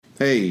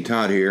Hey,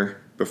 Todd here.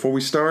 Before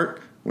we start,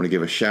 I want to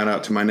give a shout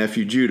out to my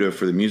nephew Judah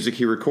for the music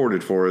he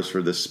recorded for us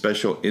for this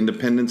special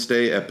Independence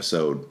Day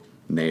episode.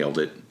 Nailed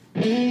it.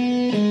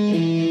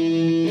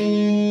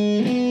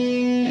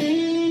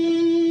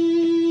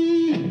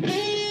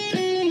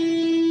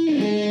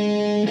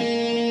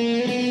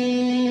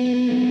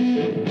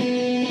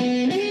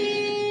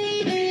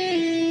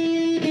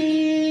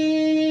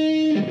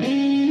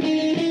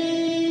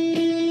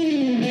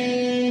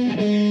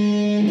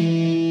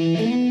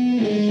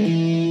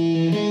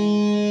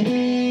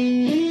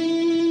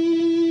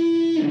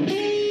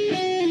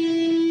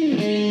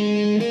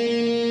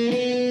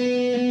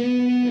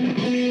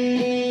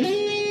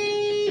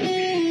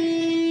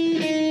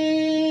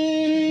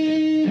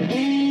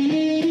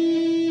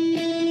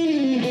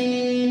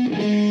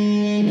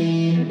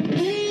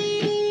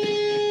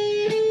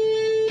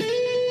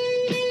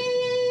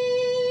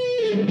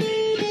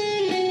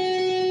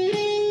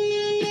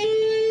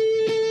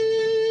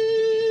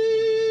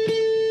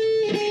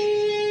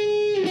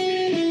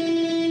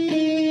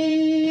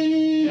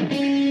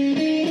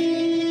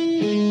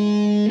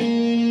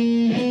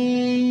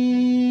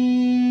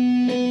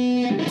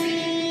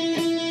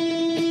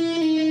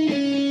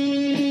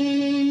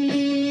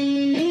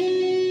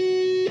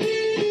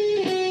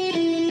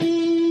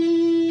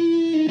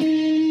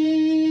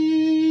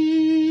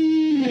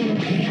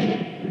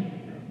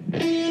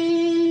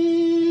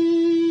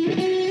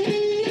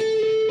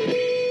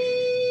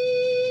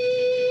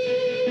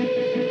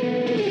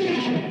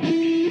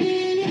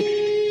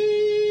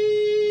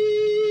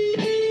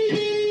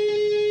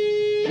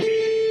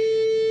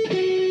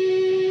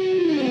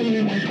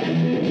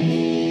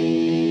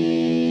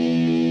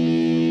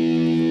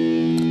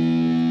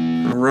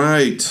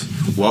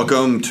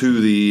 Welcome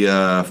to the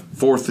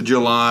 4th of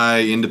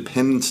July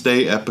Independence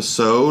Day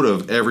episode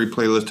of Every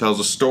Playlist Tells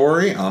a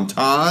Story. I'm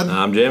Todd.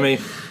 I'm Jimmy.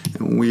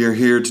 And we are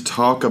here to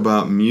talk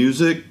about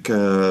music,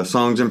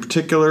 songs in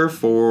particular,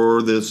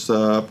 for this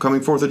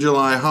upcoming 4th of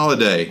July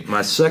holiday.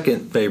 My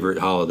second favorite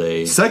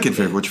holiday. Second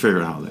favorite? What's your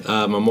favorite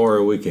holiday?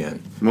 Memorial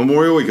Weekend.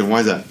 Memorial Weekend.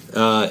 Why is that?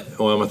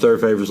 Well, my third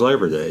favorite is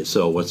Labor Day,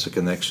 so what's the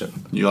connection?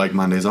 You like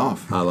Mondays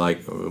off? I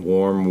like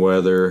warm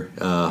weather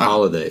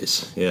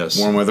holidays, yes.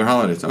 Warm weather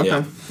holidays,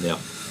 okay. Yeah.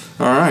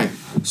 All right.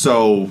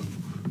 So,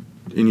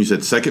 and you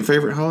said second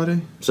favorite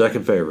holiday?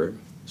 Second favorite.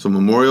 So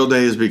Memorial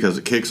Day is because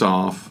it kicks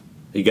off.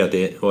 You got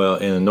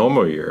in a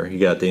normal year, you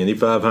got the Indy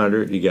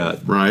 500, you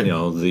got,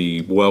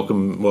 the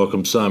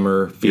welcome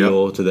summer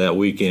feel to that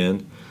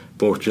weekend.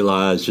 4th of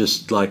July is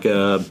just like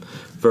a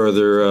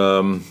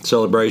further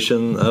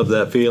celebration of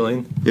that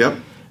feeling. Yep.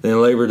 And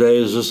Labor Day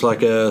is just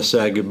like a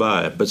sad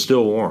goodbye, but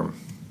still warm.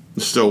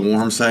 Still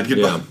warm, sad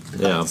goodbye.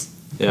 Yeah.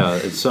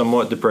 It's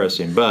somewhat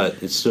depressing,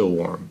 but it's still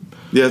warm.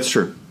 Yeah, it's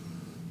true.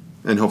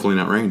 And hopefully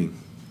not raining.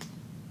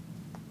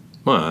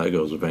 Well, it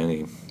goes with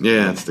any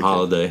that's the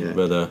holiday. Yeah.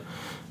 But,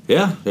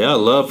 I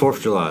love 4th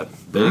of July.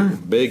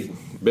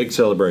 Big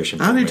celebration.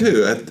 I do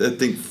too. I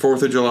think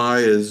 4th of July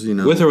is,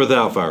 with or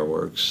without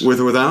fireworks. With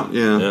or without?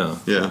 Yeah.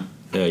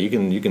 Yeah, you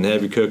can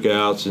have your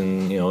cookouts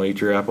and, eat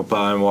your apple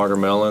pie and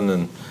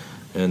watermelon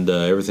and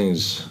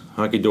everything's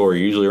hunky-dory,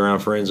 usually around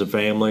friends and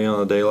family on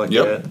a day like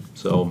that.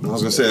 So I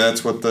was going to say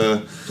that's what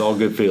it's all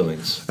good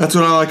feelings. That's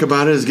what I like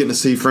about it, is getting to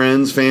see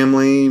friends,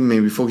 family,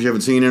 maybe folks you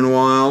haven't seen in a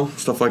while,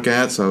 stuff like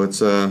that. So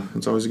it's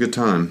always a good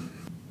time.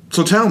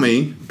 So tell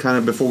me, kind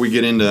of before we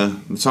get into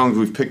the songs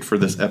we've picked for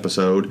this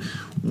episode,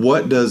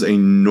 what does a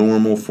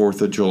normal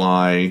 4th of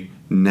July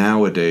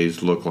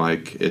nowadays look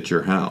like at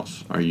your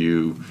house? Are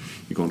you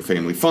going to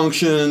family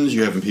functions?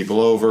 You having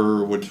people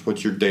over?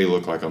 What's your day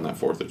look like on that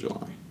 4th of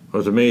July?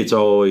 Well, to me, it's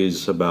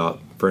always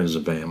about friends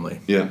and family.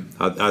 Yeah.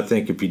 I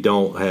think if you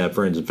don't have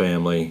friends and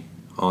family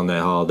on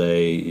that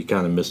holiday, you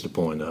kind of miss the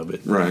point of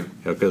it. Right.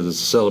 Because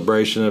it's a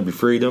celebration of your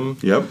freedom.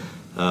 Yep.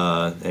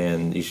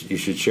 And you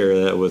should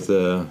share that with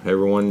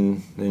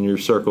everyone in your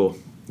circle.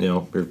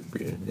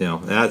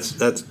 That's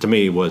to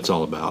me what it's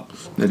all about.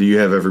 Now, do you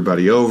have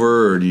everybody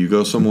over, or do you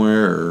go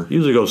somewhere? Or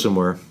usually go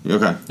somewhere.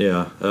 Okay.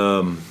 Yeah.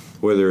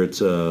 Whether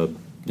it's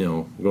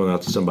going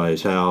out to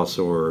somebody's house,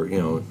 or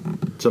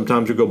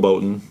sometimes you go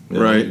boating.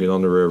 Right. Get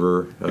on the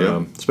river.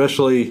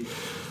 Especially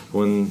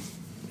when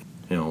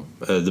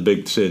the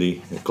big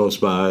city close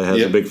by has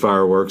the big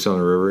fireworks on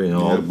the river.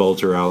 All the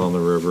boats are out on the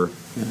river.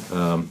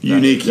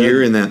 Unique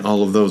year in that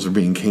all of those are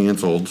being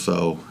canceled,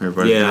 so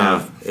everybody can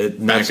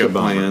have backup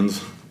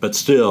plans. But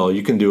still,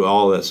 you can do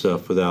all that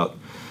stuff without.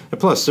 And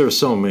plus, there's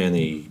so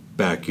many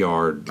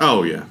backyard.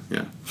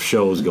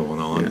 Shows going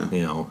on.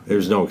 Yeah.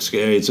 There's no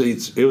escape.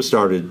 It was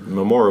started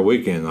Memorial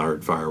Weekend. I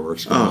heard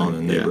fireworks going on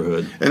in the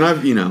neighborhood. And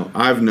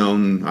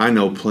I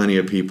know plenty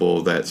of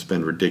people that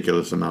spend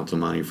ridiculous amounts of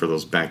money for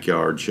those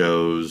backyard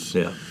shows.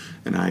 Yeah.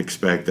 And I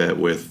expect that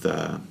with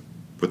the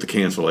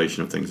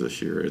cancellation of things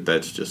this year,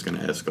 that's just going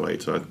to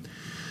escalate. So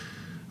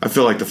I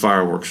feel like the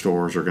fireworks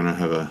stores are going to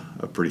have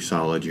a pretty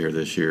solid year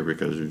this year,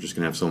 because they're just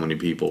going to have so many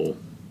people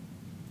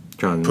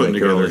trying to putting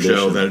together a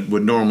show that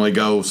would normally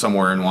go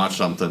somewhere and watch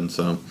something.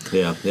 So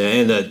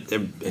and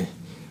that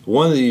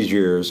one of these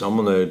years I'm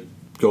going to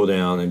go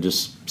down and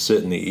just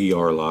sit in the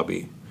ER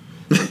lobby.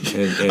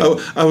 And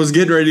I was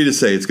getting ready to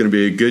say it's going to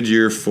be a good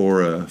year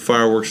for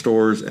fireworks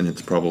stores, and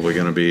it's probably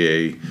going to be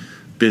a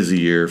busy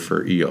year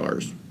for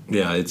ERs.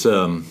 Yeah, it's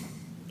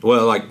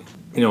well, like,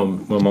 you know,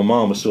 when my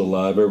mom was still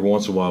alive, every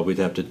once in a while we'd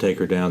have to take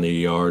her down to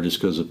the ER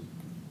just because of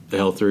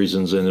health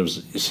reasons, and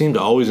it seemed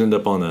to always end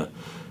up on a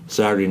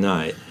Saturday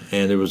night.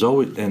 And there was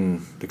always,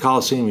 and the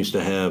Coliseum used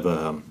to have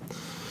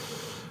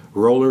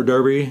roller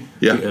derby,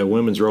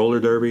 women's roller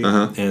derby,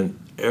 and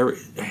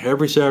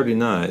every Saturday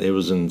night it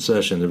was in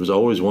session. There was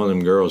always one of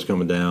them girls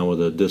coming down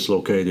with a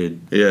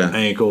dislocated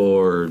ankle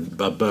or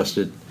a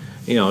busted,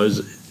 you know,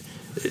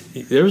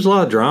 there was a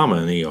lot of drama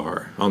in the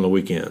ER on the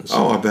weekends.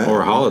 Oh, I bet.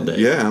 Or a holiday.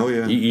 Yeah, oh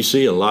yeah. You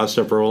see a lot of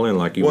stuff rolling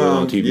like you would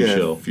on a TV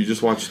show. If you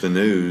just watch the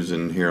news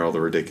and hear all the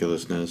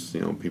ridiculousness,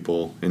 you know,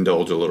 people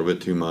indulge a little bit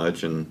too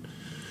much, and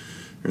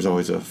there's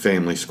always a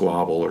family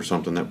squabble or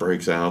something that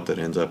breaks out that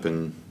ends up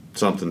in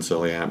something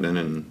silly happening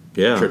and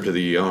trip to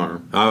the ER.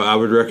 I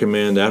would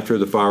recommend after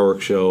the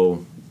fireworks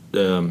show,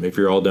 if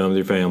you're all done with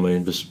your family,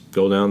 just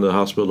go down to the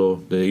hospital,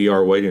 the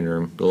ER waiting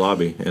room, the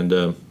lobby, and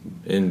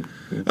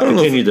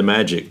continue the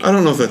magic. I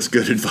don't know if that's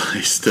good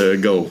advice to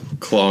go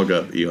clog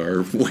up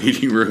ER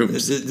waiting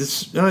rooms.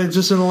 It's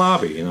just in the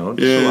lobby, you know,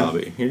 just the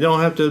lobby. You don't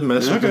have to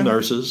mess with the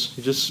nurses.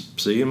 You just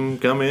see them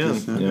come in,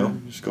 you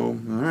know. Just go, all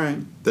right.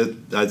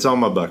 That's on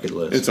my bucket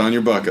list. It's on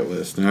your bucket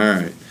list. All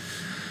right.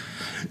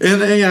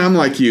 And I'm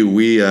like you.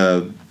 We,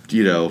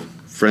 you know,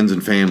 friends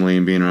and family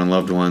and being around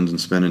loved ones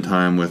and spending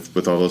time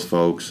with all those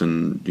folks,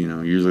 and, you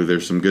know, usually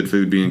there's some good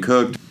food being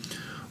cooked.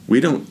 We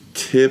don't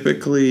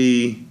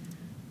typically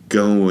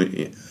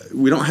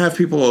we don't have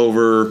people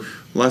over.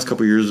 The last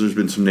couple of years there's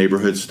been some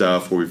neighborhood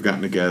stuff where we've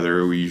gotten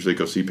together. We usually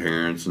go see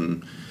parents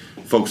and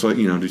folks, like,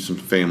 you know, do some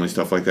family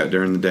stuff like that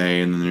during the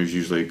day, and then there's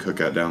usually a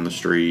cookout down the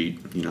street.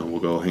 You know,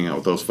 we'll go hang out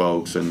with those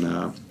folks. And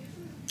the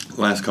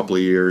last couple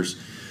of years,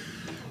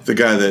 the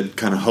guy that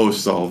kind of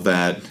hosts all of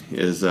that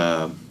is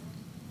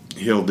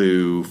he'll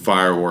do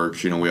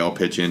fireworks. You know, we all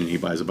pitch in and he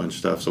buys a bunch of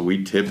stuff. So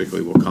we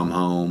typically will come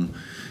home,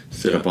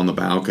 sit up on the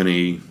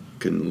balcony,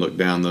 can look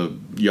down the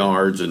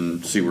yards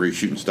and see where he's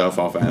shooting stuff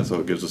off at.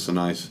 So it gives us a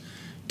nice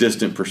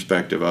distant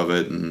perspective of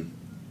it and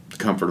the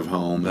comfort of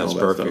home. That's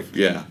and all that perfect. Stuff.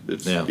 Yeah,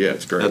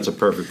 it's great. That's a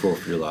perfect 4th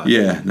of July.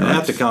 Yeah, I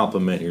have to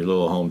compliment your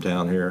little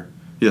hometown here.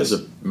 Yes.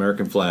 There's an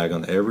American flag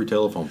on every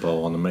telephone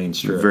pole on the main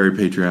strip. Very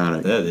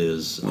patriotic. That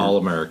is all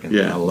American.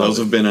 Yeah, those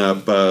have been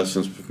up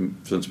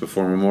since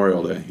before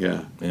Memorial Day.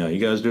 Yeah. Yeah, you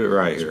guys do it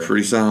right here. It's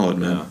pretty solid,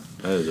 man. Yeah,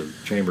 that is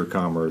a Chamber of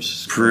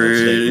Commerce.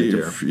 Pretty.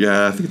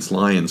 Yeah, I think it's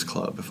Lions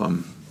Club.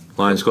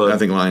 Lions Club? I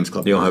think Lions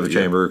Club. You don't have a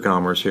Chamber of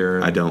Commerce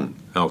here? I don't.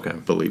 Okay.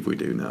 Believe we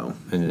do, no.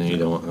 And you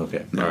don't?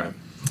 Okay. No. All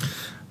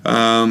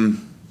right.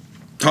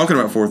 Talking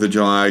about 4th of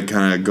July,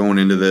 kind of going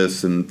into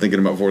this and thinking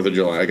about 4th of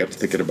July, I got to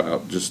thinking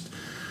about just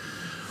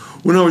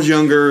when I was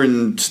younger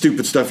and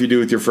stupid stuff you do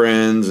with your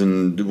friends.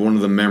 And one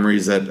of the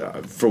memories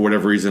that, for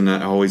whatever reason,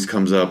 that always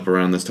comes up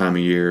around this time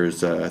of year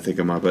is I think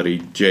of my buddy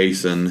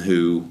Jason,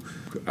 who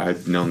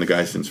I've known the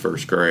guy since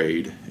 1st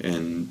grade.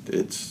 And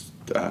it's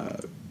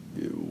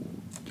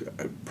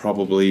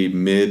probably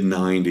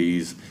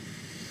mid-90s.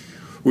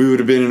 We would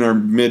have been in our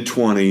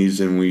mid-20s,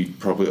 and we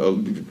probably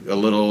a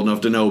little old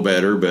enough to know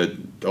better, but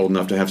old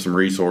enough to have some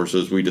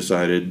resources. We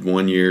decided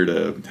one year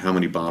to how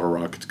many bottle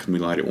rockets can we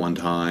light at one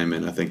time,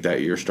 and I think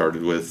that year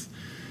started with,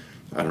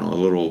 I don't know, a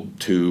little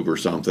tube or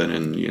something,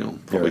 and, you know,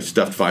 probably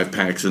stuffed 5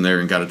 packs in there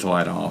and got it to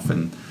light off.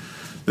 And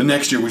the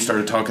next year we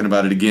started talking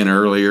about it again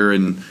earlier,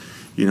 and,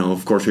 you know,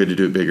 of course we had to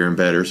do it bigger and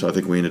better, so I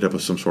think we ended up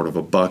with some sort of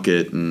a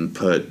bucket and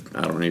put,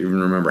 I don't even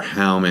remember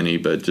how many,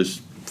 but just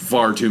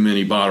far too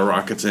many bottle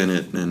rockets in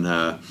it. And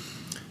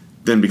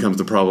then becomes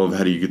the problem of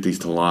how do you get these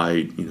to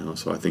light, you know.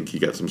 So I think he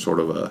got some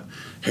sort of a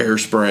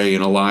hairspray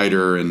and a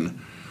lighter, and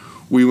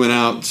we went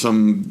out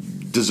some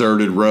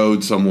deserted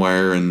road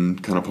somewhere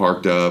and kind of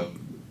parked up.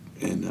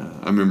 And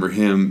I remember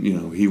him, you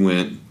know, he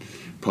went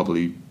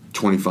probably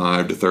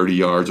 25 to 30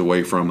 yards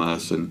away from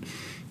us and,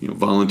 you know,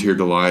 volunteered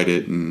to light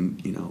it,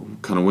 and, you know,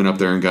 kind of went up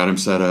there and got him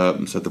set up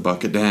and set the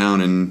bucket down,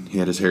 and he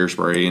had his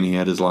hairspray and he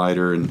had his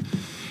lighter, and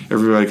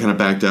everybody kind of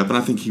backed up. And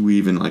I think we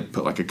even like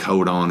put like a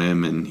coat on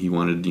him, and he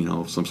wanted, you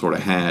know, some sort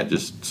of hat,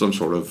 just some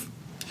sort of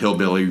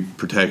hillbilly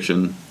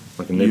protection.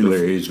 Like a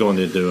nuclear, he's going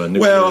to do a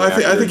nuclear Well,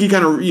 reactor. I think he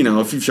kind of, you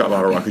know, if you've shot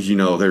bottle rockets, you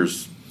know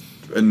there's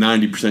a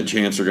 90%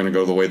 chance they're going to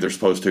go the way they're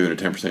supposed to, and a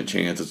 10%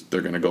 chance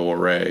they're going to go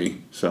array.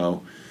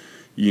 So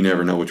you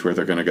never know which way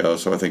they're going to go.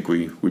 So I think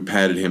we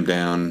patted him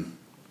down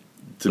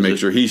to make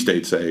sure he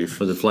stayed safe.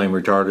 Was it flame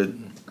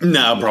retarded?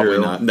 No, probably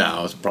not.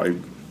 No, it's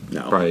probably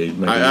no. Probably.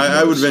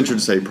 I would venture to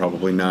say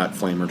probably not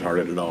flame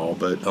retarded at all.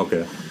 But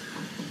okay.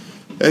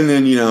 And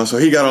then, you know, so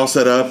he got all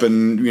set up,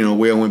 and, you know,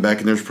 we all went back,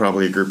 and there's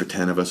probably a group of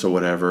 10 of us or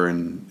whatever.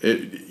 And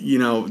it, you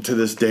know, to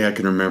this day I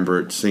can remember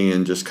it,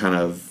 seeing just kind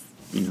of,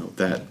 you know,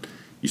 that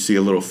you see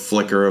a little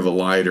flicker of a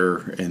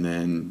lighter, and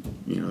then,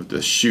 you know,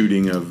 the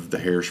shooting of the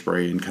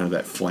hairspray and kind of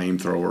that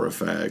flamethrower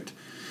effect.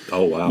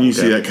 Oh, wow. And you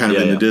see that kind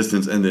of in the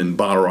distance, and then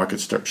bottle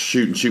rockets start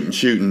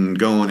shooting,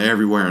 going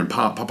everywhere, and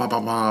pop.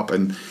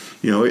 And,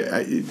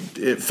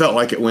 it felt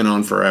like it went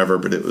on forever,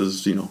 but it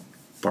was,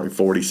 probably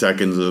 40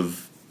 seconds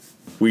of.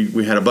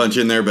 We had a bunch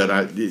in there,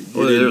 but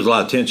there was a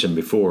lot of tension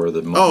before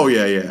the moment. Oh,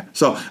 yeah.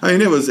 So,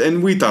 it was,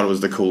 and we thought it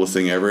was the coolest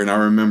thing ever. And I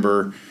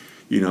remember,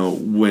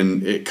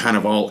 when it kind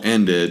of all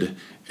ended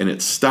and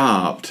it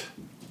stopped,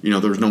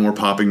 there was no more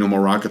popping, no more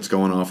rockets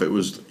going off. It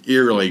was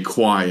eerily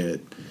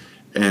quiet.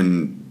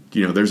 And,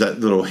 there's that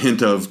little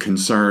hint of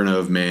concern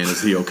of, man,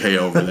 is he okay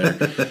over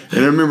there? And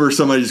I remember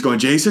somebody just going,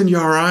 Jason, you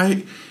all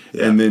right?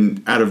 Yeah. And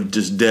then out of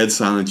just dead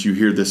silence, you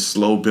hear this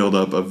slow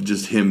buildup of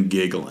just him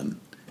giggling.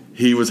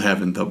 He was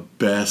having the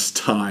best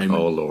time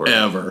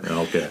ever.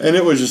 Okay. And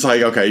it was just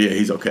like, okay, yeah,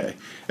 he's okay.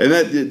 And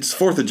it's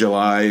 4th of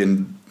July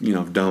and,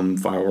 dumb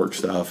fireworks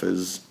stuff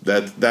is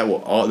that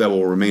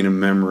will remain in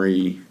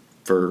memory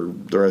for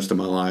the rest of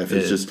my life.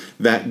 It's just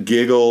that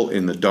giggle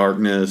in the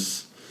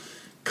darkness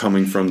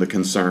coming from the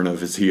concern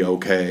of is he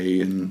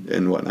okay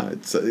and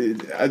whatnot. So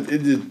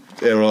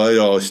it'll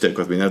always stick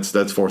with me. That's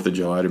 4th of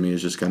July to me,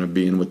 is just kind of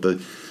being with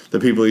the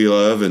people you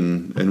love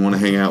and want to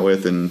hang out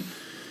with and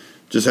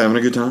just having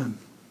a good time.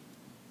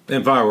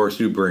 And fireworks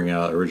do bring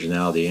out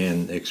originality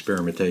and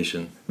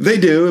experimentation. They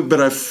do, but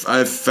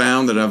I've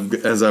found that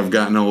as I've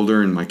gotten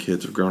older and my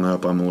kids have grown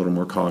up, I'm a little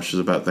more cautious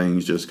about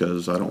things just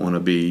because I don't want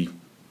to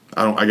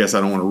I guess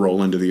I don't want to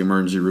roll into the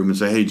emergency room and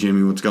say, hey,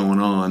 Jimmy, what's going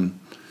on?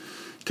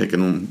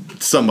 Taking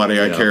somebody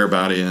I care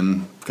about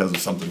in because of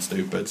something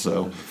stupid.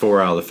 So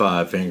 4 out of the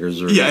 5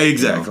 fingers. Yeah,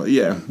 exactly.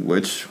 Yeah,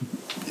 which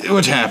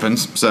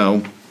happens.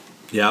 So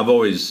yeah,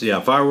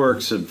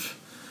 fireworks have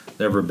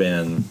never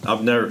been.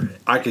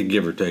 I could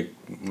give or take.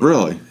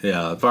 Really?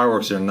 Yeah,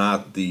 fireworks are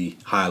not the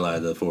highlight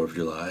of the 4th of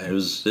July.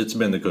 It's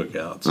been the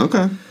cookouts.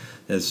 Okay.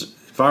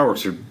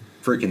 Fireworks are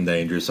freaking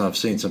dangerous. I've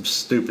seen some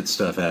stupid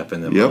stuff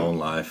happen in my own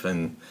life,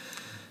 and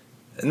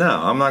no,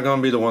 I'm not going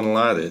to be the one to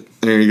light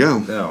it. There you go.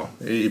 No,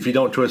 if you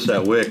don't twist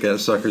that wick, that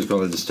sucker's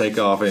going to just take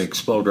off and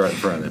explode right in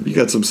front of you. You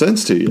got some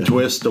sense to you.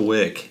 Twist the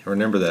wick.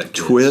 Remember that,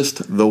 kids.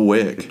 Twist the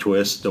wick.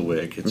 Twist the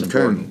wick. It's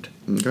important.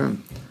 Okay.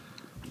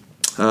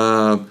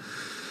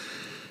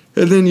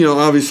 And then,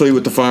 obviously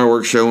with the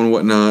fireworks show and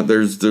whatnot,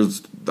 there's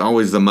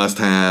always the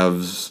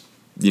must-haves,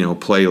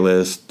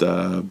 playlist.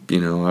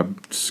 I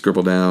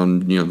scribbled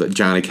down, that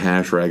Johnny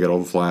Cash Ragged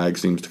Old Flag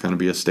seems to kind of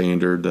be a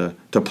standard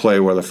to play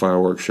where the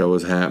fireworks show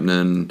is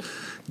happening.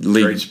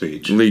 Great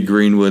speech. Lee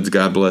Greenwood's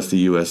God Bless the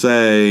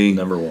USA.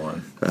 Number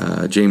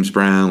 1. James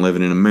Brown,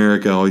 Living in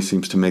America, always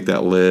seems to make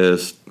that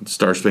list.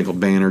 Star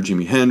Spangled Banner,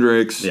 Jimi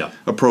Hendrix. Yeah.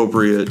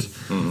 Appropriate.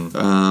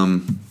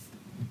 Mm-hmm.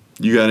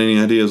 You got any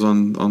ideas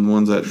on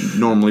ones that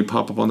normally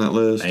pop up on that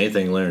list?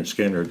 Anything Leonard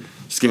Skinner.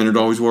 Skinner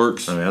always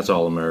works. I mean, that's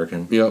all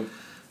American. Yep.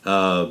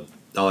 I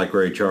like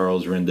Ray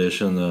Charles'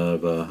 rendition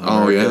of America.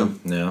 Oh, yeah.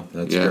 Yeah,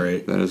 that's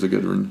great. That is a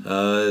good one.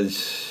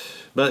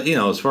 But,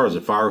 as far as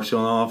the fireworks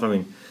going off,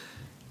 I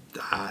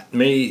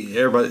mean,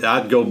 everybody,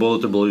 I'd go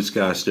Bullet to Blue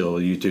Sky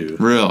still, you too.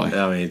 Really?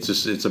 I mean,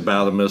 it's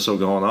about a missile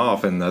going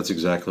off, and that's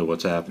exactly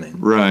what's happening.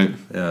 Right.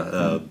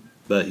 Yeah.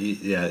 But,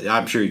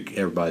 I'm sure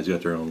everybody's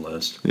got their own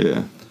list.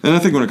 Yeah. And I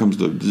think when it comes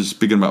to just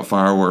speaking about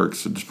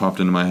fireworks, it just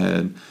popped into my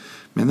head.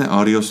 Man, that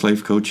Audio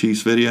Slave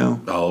Cochise video.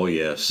 Oh,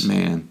 yes.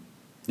 Man.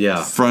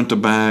 Yeah. Front to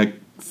back,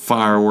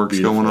 fireworks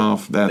Beautiful. Going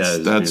off.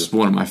 That's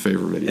one of my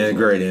favorite videos. And a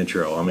great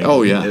intro. I mean,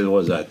 it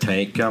was that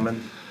tank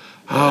coming.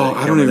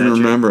 I don't even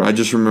remember. I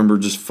just remember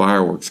just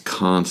fireworks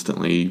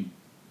constantly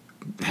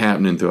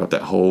happening throughout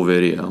that whole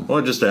video.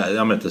 Well, just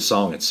I meant the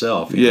song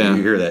itself. You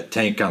hear that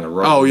tank kind of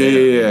roll. Oh,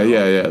 yeah.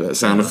 That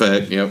sound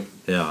effect. Yep.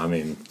 Yeah, I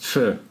mean,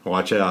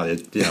 watch out!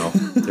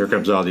 Here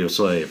comes Audio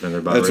Slave, and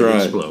they're about ready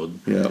to explode.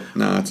 Yeah,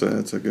 no,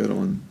 that's a good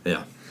one.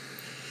 Yeah.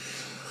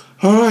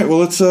 All right, well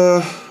let's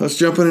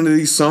jump into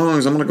these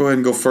songs. I'm gonna go ahead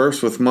and go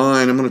first with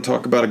mine. I'm gonna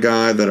talk about a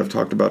guy that I've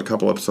talked about a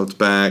couple episodes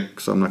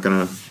back, so I'm not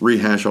gonna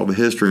rehash all the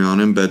history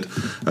on him. But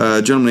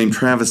a gentleman named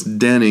Travis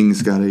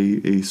Denning's got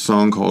a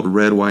song called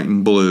 "Red, White,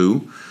 and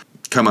Blue."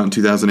 Come out in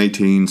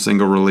 2018,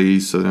 single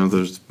release. So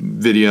there's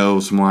video,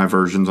 some live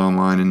versions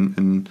online,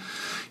 and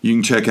you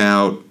can check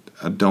out.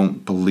 I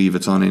don't believe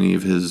it's on any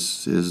of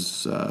his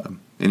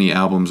any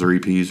albums or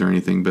EPs or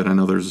anything, but I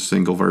know there's a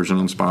single version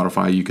on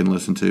Spotify you can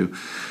listen to.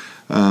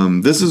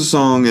 This is a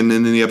song, and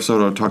in the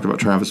episode I've talked about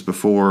Travis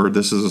before,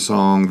 this is a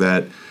song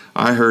that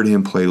I heard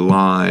him play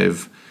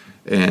live,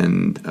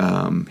 and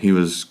he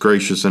was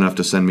gracious enough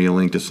to send me a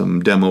link to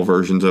some demo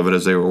versions of it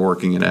as they were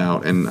working it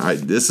out. And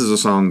this is a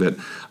song that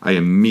I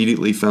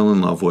immediately fell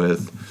in love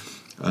with.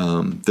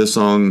 This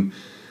song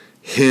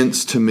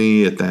hints to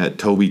me at that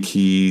Toby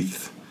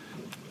Keith,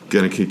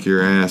 Gonna Kick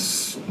Your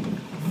Ass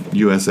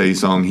USA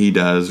song he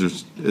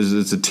does.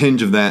 It's a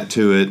tinge of that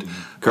to it.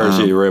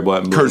 Courtesy of the Red,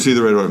 White, and Blue. Courtesy of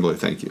the Red, White, and Blue.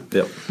 Thank you.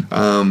 Yep.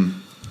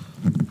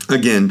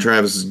 Again,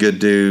 Travis is a good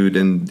dude,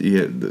 and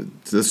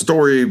the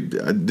story.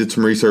 I did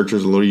some research.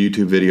 There's a little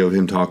YouTube video of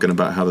him talking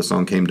about how the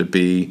song came to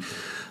be.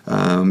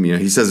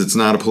 He says it's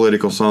not a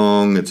political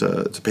song; it's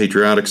a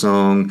patriotic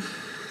song.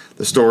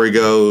 the story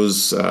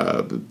goes,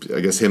 I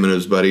guess him and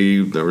his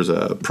buddy, there was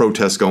a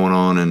protest going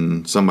on,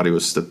 and somebody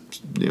was,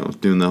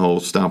 doing the whole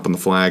stomping the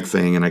flag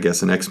thing, and I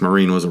guess an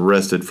ex-Marine was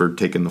arrested for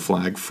taking the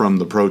flag from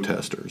the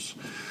protesters.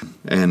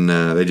 And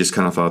they just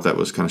kind of thought that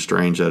was kind of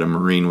strange that a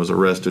Marine was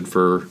arrested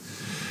for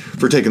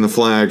taking the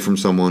flag from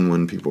someone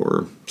when people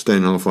were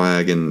standing on the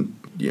flag, and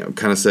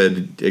kind of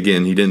said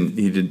again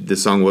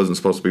this song wasn't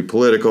supposed to be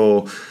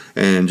political,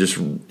 and just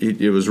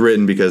it was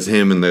written because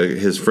him and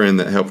his friend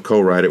that helped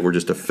co-write it were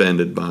just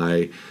offended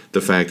by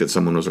the fact that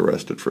someone was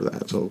arrested for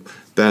that. So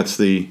that's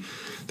the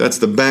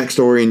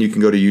backstory, and you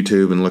can go to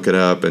YouTube and look it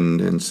up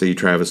and see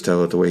Travis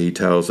tell it the way he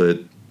tells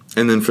it.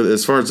 And then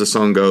as far as the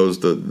song goes,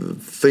 the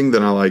thing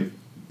that I like,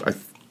 I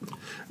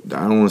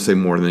don't want to say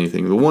more than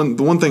anything. The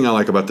one thing I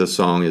like about this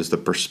song is the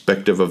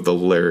perspective of the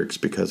lyrics,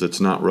 because it's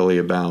not really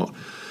about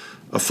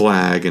a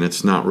flag, and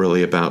it's not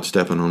really about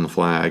stepping on the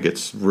flag.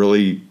 It's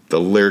really,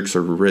 the lyrics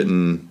are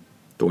written,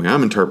 the way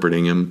I'm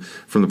interpreting them,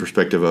 from the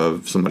perspective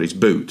of somebody's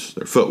boots,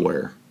 their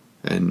footwear,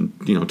 and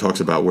talks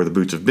about where the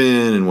boots have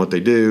been and what they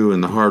do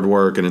and the hard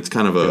work, and it's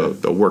kind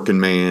of a working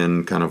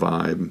man kind of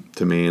vibe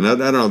to me. And I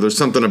don't know, there's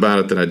something about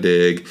it that I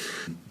dig.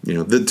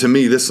 To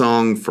me, this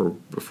song, for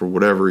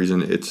whatever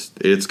reason,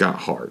 it's got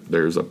heart.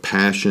 There's a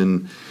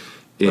passion.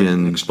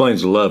 It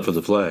explains the love for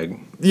the flag.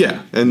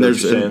 Yeah, and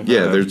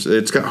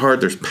it's got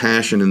heart. There's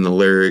passion in the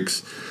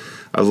lyrics.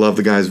 I love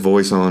the guy's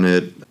voice on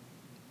it,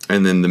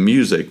 and then the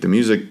music. The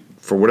music,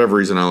 for whatever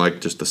reason, I like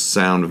just the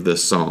sound of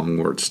this song,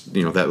 where it's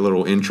that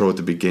little intro at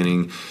the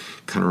beginning,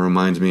 kind of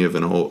reminds me of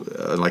an old,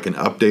 like an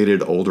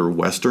updated older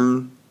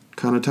Western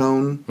kind of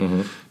tone.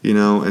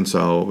 Mm-hmm. And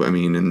so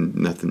and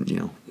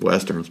nothing,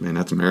 Westerns, man,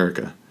 that's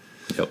America.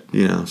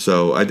 Yep.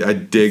 So I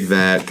dig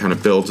that. Kind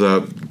of builds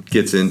up,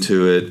 gets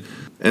into it.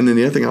 And then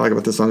the other thing I like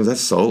about this song is that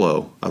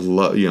solo. I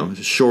love, it's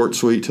short,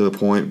 sweet, to the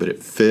point, but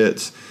it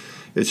fits.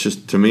 It's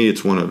just, to me,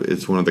 it's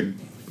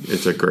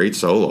a great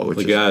solo.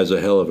 The guy is a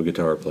hell of a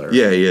guitar player.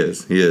 Yeah, he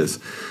is.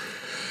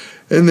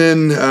 And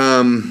then,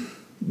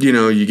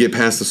 you get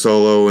past the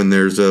solo, and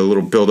there's a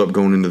little build-up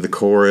going into the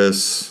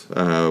chorus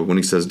when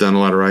he says, done a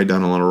lot of right,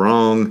 done a lot of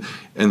wrong,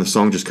 and the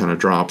song just kind of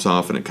drops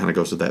off, and it kind of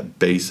goes to that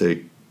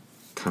basic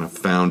kind of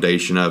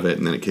foundation of it,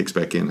 and then it kicks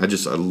back in. I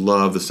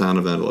love the sound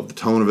of that. I love the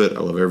tone of it.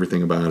 I love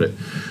everything about it.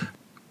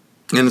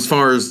 And as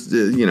far as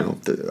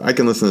I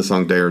can listen to the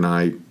song day or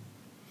night,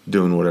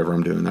 doing whatever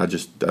I'm doing. I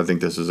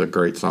think this is a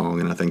great song,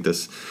 and I think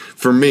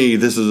for me,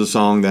 this is a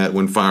song that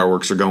when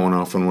fireworks are going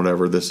off and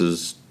whatever, this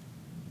is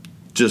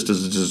just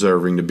as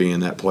deserving to be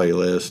in that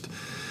playlist.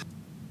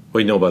 What do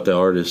you know about the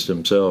artist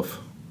himself?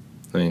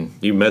 I mean,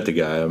 you met the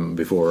guy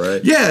before,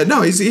 right? Yeah,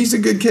 no, he's a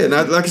good kid.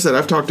 And like I said,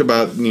 I've talked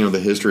about the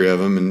history of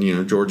him,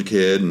 and Georgia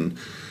kid, and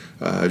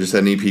I just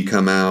had an EP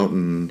come out,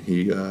 and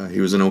he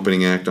was an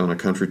opening act on a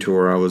country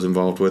tour I was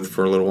involved with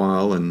for a little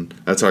while, and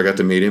that's how I got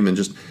to meet him. And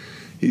just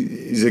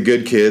he's a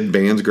good kid,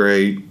 band's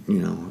great,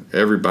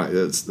 everybody.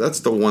 That's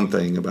the one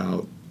thing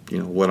about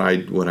what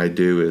I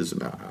do is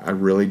I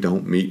really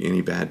don't meet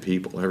any bad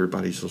people.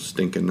 Everybody's so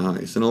stinking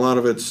nice, and a lot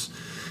of it's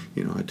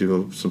I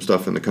do some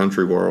stuff in the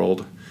country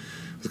world.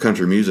 The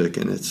country music,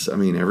 and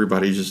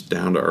everybody's just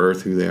down to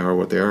earth, who they are,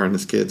 what they are, and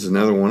this kid's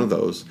another one of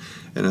those.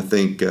 And I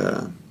think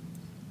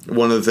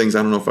one of the things,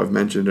 I don't know if I've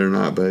mentioned it or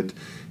not, but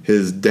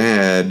his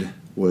dad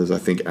was, I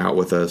think, out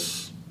with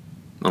us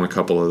on a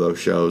couple of those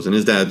shows, and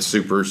his dad's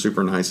super,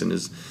 super nice, and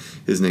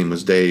his name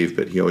was Dave,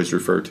 but he always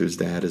referred to his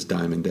dad as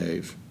Diamond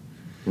Dave.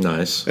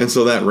 Nice. And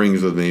so that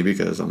rings with me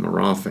because I'm a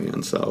Raw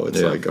fan, so it's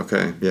like,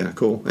 okay, yeah,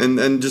 cool.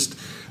 And just,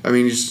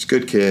 he's just a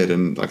good kid,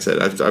 and like I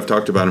said, I've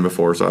talked about him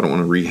before, so I don't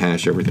want to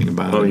rehash everything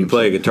about him. When you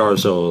play a guitar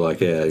solo like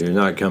that, you're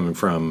not coming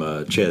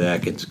from Chet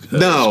Atkins.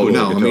 No,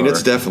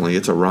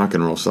 it's a rock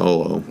and roll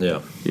solo.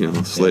 Yeah.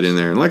 Slid in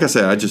there. And like I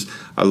said,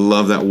 I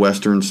love that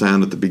Western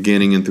sound at the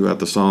beginning and throughout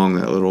the song,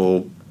 that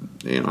little,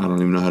 I don't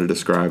even know how to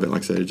describe it.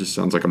 Like I said, it just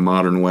sounds like a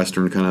modern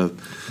Western kind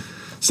of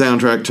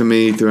soundtrack to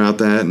me throughout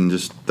that, and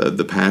just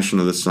the passion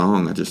of the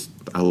song.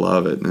 I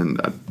love it. And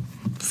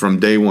from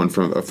day one,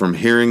 from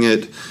hearing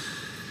it,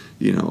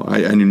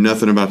 I knew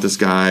nothing about this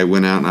guy.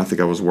 Went out, and I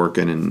think I was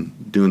working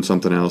and doing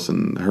something else,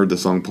 and heard the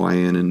song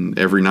playing, and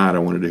every night I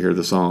wanted to hear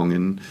the song.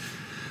 And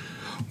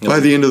by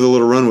the end of the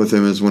little run with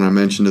him is when I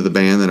mentioned to the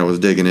band that I was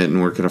digging it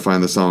and where could I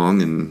find the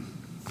song, and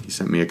he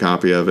sent me a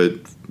copy of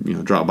it,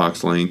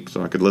 Dropbox link,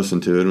 so I could listen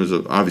to it. It was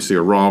obviously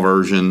a raw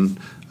version.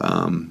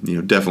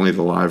 Definitely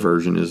the live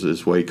version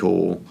is way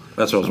cool.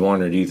 That's what I was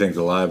wondering. Do you think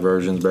the live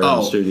version's better than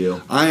the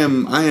studio? I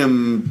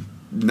am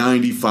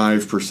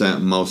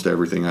 95% most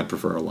everything. I'd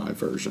prefer a live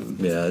version.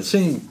 Yeah, it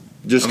seemed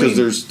just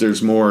because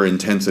there's more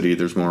intensity,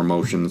 there's more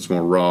emotion, it's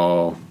more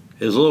raw.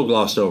 It was a little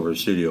glossed over the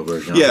studio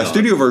version. Yeah,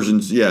 studio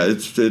versions. Yeah,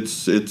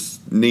 it's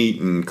neat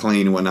and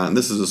clean and whatnot. And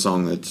this is a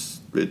song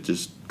it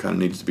just kind of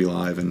needs to be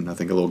live, and I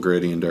think a little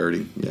gritty and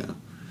dirty. Yeah.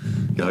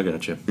 Yeah, I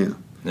got you. Yeah.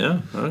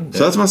 Yeah.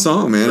 So that's my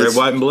song, man. Red,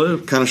 white, and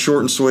blue. Kind of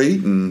short and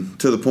sweet and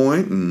to the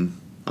point, and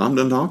I'm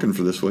done talking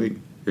for this week.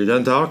 You're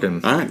done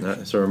talking. All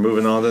right. So we're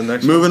moving on to the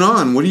next one. Moving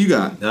on. What do you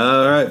got?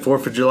 All right.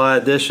 4th of July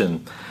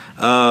edition.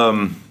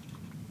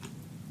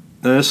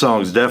 this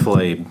song is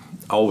definitely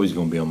always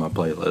going to be on my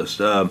playlist.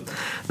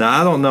 Now,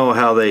 I don't know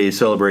how they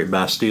celebrate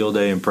Bastille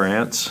Day in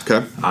France.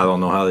 Okay. I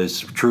don't know how they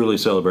truly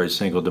celebrate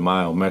Cinco de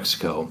Mayo in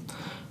Mexico.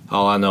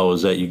 All I know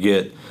is that you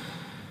get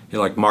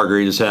like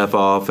margaritas half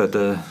off at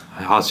the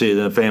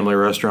Hacienda family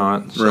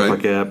restaurant, stuff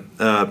like that.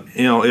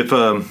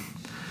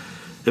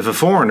 If a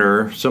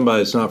foreigner, somebody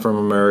that's not from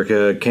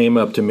America, came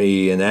up to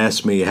me and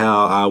asked me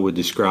how I would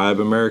describe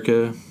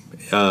America,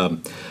 I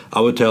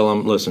would tell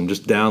them, listen,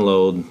 just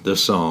download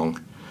this song.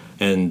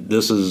 And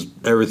this is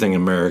everything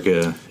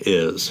America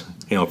is.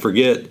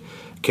 Forget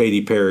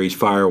Katy Perry's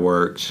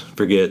Fireworks.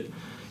 Forget,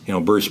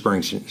 Bruce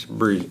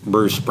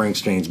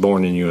Springsteen's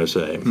Born in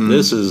USA. Mm-hmm.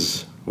 This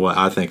is what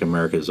I think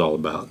America is all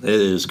about. It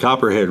is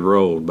Copperhead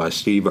Road by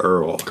Steve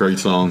Earle. Great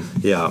song.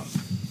 Yeah.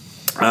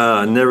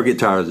 Never get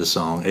tired of this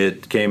song.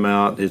 It came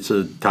out, it's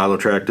a title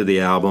track to the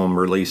album,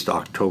 released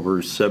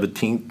October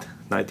 17th,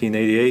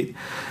 1988.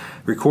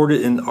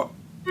 Recorded in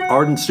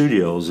Arden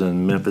Studios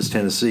in Memphis,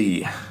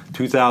 Tennessee.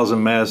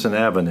 2000 Madison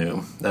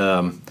Avenue.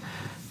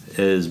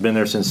 Has been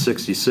there since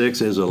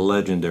 '66. Is a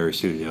legendary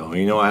studio.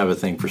 I have a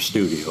thing for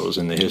studios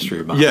and the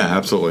history about them. Yeah,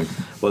 absolutely.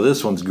 Well,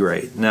 this one's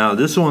great. Now,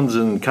 this one's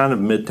in kind of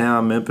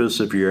midtown Memphis.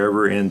 If you're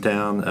ever in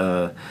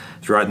town,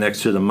 it's right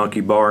next to the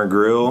Monkey Bar and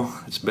Grill.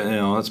 It's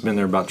been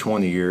there about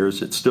 20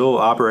 years. It's still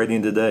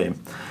operating today.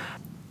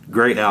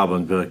 Great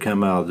album to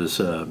come out of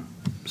this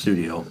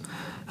studio.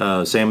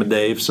 Sam and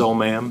Dave, Soul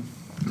Man.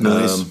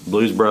 Nice.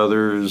 Blues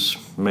Brothers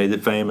made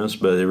it famous,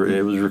 but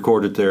it was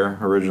recorded there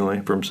originally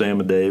from Sam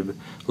and Dave.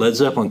 Led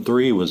Zeppelin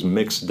 3 was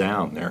mixed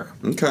down there.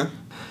 Okay.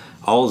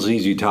 All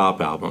ZZ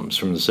Top albums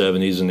from the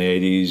 70s and the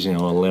 80s,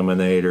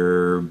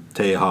 Eliminator,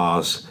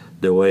 Tejas,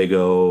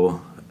 Duego,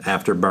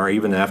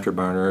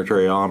 Afterburner,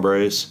 Trey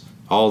Hombres.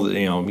 All the,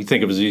 you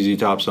think of a ZZ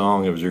Top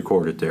song, it was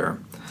recorded there.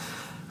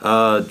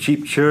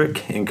 Cheap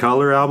Trick in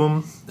Color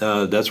album.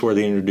 That's where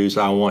they introduced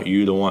I Want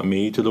You to Want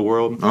Me to the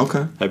world.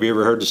 Okay. Have you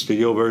ever heard the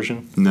studio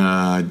version? No,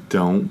 I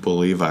don't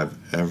believe I've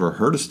ever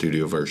heard a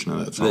studio version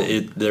of that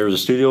song. There was a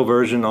studio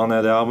version on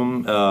that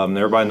album.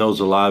 Everybody knows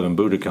the Live in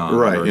Budokan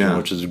version,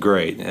 which is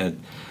great.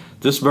 And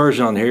this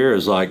version on here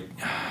is like,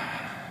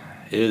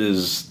 it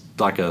is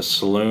like a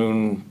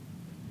saloon,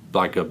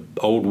 like a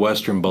old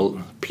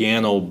Western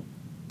piano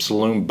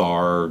saloon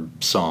bar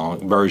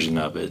song version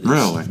of it. It's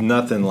really?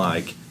 Nothing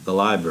like the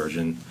live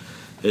version.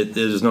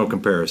 There's no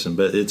comparison,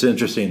 but it's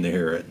interesting to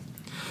hear it.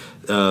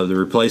 The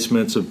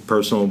Replacements, a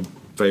personal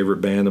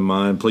favorite band of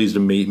mine. Pleased to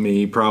Meet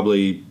Me,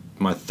 probably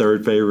my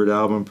third favorite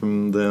album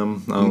from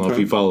them. I don't know if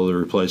you follow the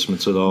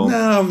Replacements at all.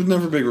 No, I've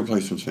never been a big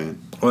Replacements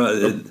fan.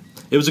 Well,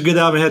 it was a good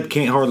album. It had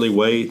Can't Hardly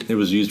Wait. It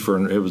was used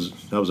that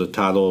was a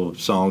title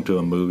song to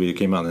a movie. It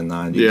came out in the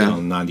 90s. Yeah.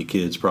 90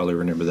 kids probably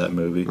remember that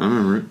movie. I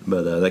remember it.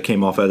 But that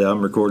came off that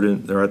album,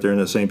 recorded right there in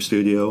the same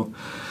studio.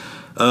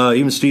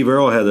 Even Steve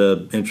Earle had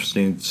an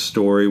interesting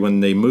story. When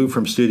they moved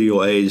from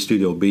Studio A to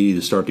Studio B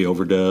to start the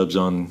overdubs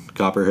on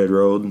Copperhead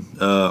Road,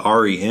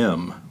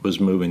 REM was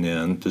moving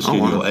in to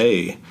Studio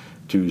A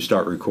to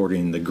start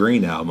recording the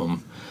Green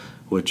album,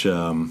 which I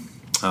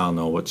don't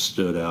know what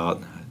stood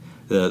out.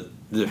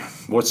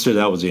 What stood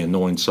out was the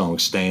annoying song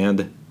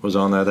 "Stand" was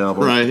on that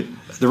album. Right.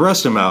 The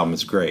rest of the album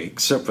is great,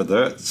 except for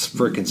that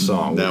freaking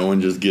song. That one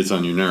just gets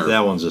on your nerve.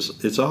 That one's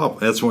it's all.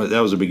 That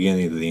was the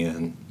beginning of the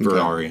end for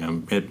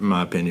REM, in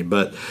my opinion.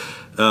 But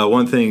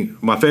one thing,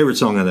 my favorite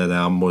song on that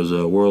album was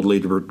 "World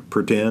Leader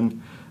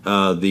Pretend."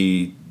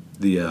 The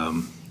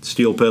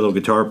steel pedal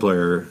guitar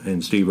player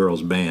in Steve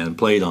Earle's band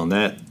played on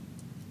that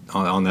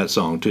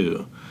song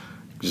too,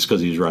 just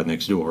because he was right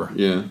next door.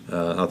 Yeah.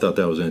 I thought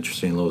that was an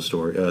interesting little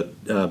story.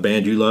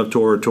 Band you love,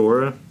 Tora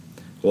Tora.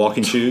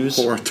 Walking Shoes.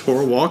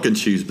 Tora Walking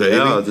Shoes, baby.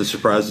 Yeah, the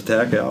Surprise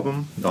Attack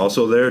album.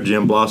 Also there.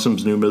 Jim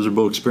Blossom's New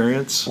Miserable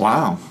Experience.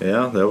 Wow.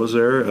 Yeah, that was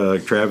there.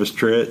 Travis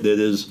Tritt did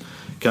his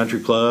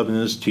Country Club and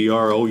his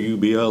Trouble.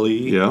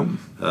 Yeah.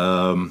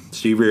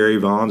 Stevie Ray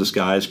Vaughan, The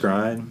Sky is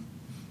Crying.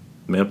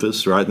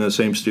 Memphis, right in the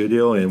same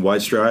studio. And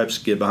White Stripes,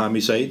 Get Behind Me,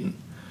 Satan.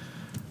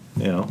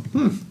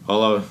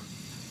 I've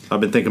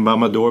been thinking about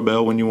my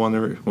doorbell when you're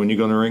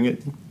going to ring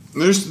it.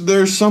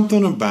 There's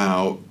something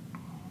about,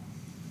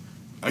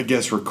 I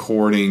guess,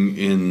 recording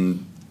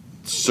in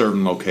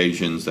certain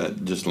locations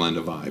that just lend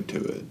a vibe to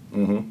it.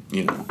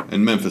 Mm-hmm.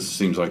 And Memphis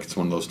seems like it's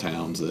one of those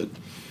towns that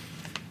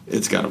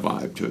it's got a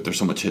vibe to it. There's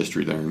so much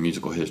history there,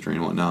 musical history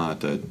and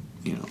whatnot, that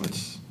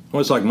it's. Well,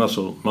 it's like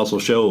Muscle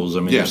Shoals. I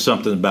mean, there's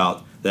something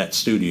about that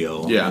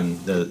studio. Yeah. And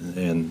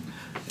the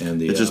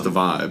it's just the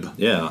vibe.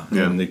 Yeah.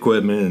 And the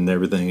equipment and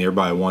everything.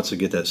 Everybody wants to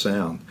get that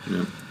sound.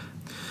 Yeah.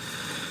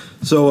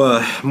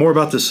 So more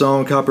about the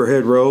song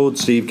Copperhead Road.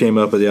 Steve came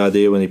up with the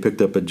idea when he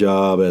picked up a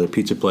job at a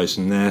pizza place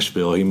in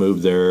Nashville. He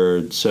moved there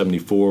in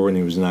 74 when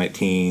he was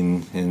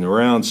 19. And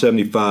around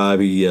 75,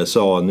 he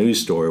saw a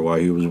news story while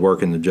he was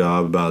working the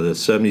job about a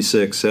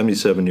 76,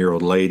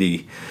 77-year-old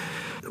lady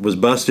was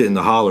busted in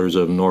the hollers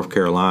of North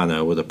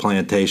Carolina with a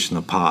plantation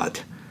of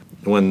pot.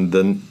 When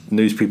the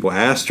news people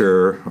asked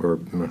her, or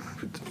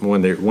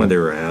when they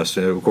were asked,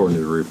 according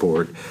to the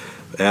report,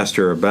 asked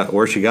her about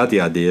where she got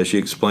the idea, she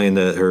explained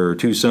that her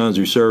 2 sons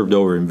who served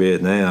over in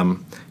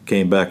Vietnam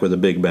came back with a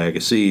big bag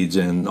of seeds,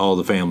 and all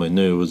the family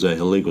knew was that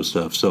illegal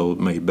stuff, so it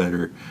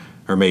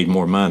made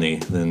more money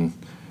than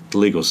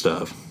legal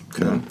stuff.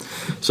 Okay.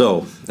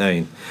 So, I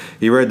mean,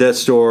 you read that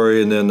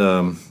story, and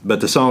then, but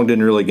the song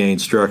didn't really gain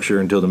structure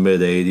until the mid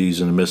 '80s,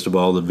 in the midst of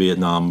all the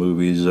Vietnam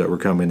movies that were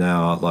coming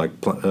out,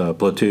 like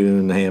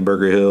Platoon,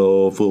 Hamburger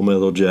Hill, Full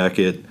Metal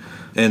Jacket,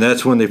 and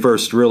that's when they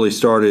first really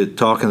started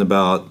talking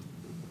about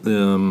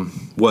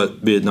what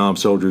Vietnam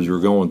soldiers were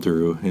going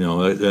through. You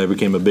know, that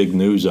became a big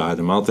news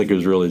item. I don't think it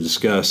was really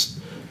discussed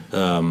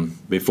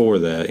before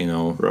that. You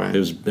know, right?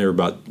 They were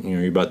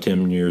about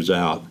 10 years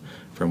out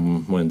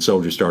from when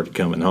soldiers started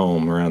coming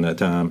home around that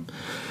time.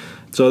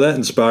 So that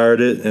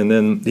inspired it. And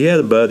then he had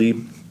a buddy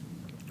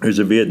who's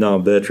a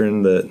Vietnam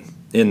veteran that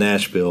in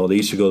Nashville, they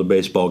used to go to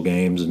baseball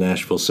games, the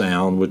Nashville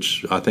Sound,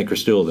 which I think are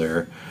still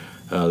there.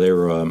 They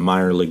were a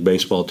minor league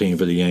baseball team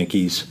for the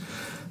Yankees.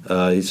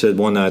 He said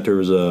one night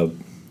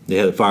they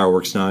had a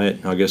fireworks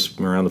night, I guess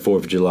around the 4th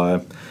of July.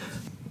 And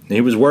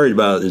he was worried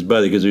about his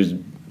buddy because he was,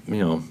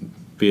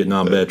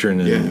 Vietnam veteran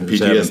and was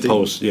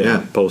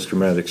having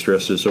post-traumatic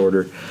stress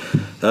disorder.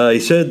 He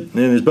said, and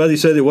his buddy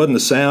said it wasn't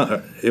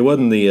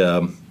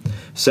the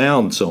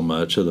sound so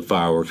much of the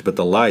fireworks, but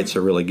the lights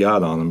that really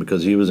got on him,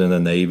 because he was in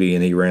the Navy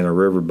and he ran a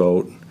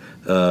riverboat,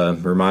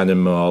 reminded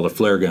him of all the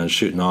flare guns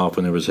shooting off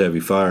when there was heavy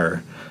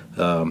fire.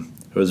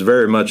 It was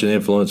very much an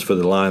influence for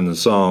the line in the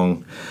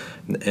song.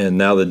 And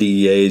now the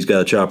DEA's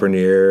got a chopper in the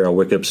air. I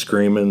wake up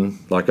screaming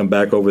like I'm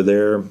back over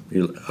there.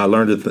 I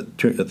learned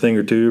a thing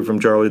or two from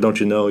Charlie. Don't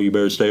you know? You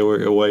better stay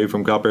away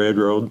from Copperhead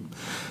Road.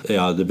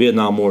 Yeah, the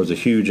Vietnam War is a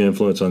huge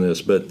influence on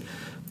this. But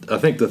I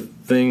think the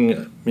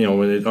thing,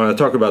 when I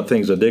talk about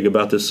things I dig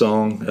about this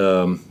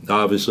song,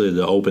 obviously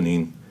the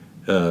opening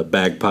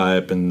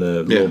bagpipe and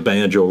the little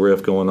banjo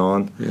riff going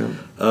on.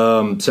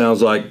 Yeah.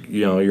 Sounds like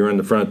you're in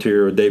the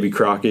frontier with Davy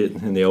Crockett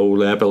and the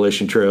old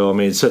Appalachian Trail. I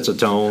mean, it sets a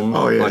tone.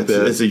 Oh yeah, like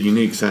that. It's a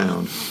unique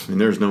sound. I mean,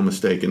 there's no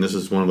mistake. And this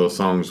is one of those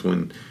songs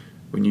when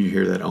you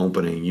hear that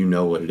opening, you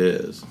know what it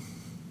is.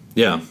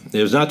 Yeah,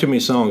 there's not too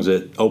many songs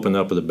that open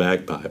up with a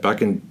bagpipe. I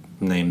can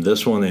name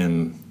this one,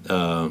 and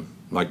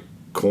like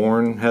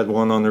Korn had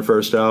one on their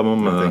first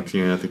album. I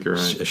think you're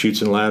right.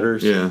 Chutes and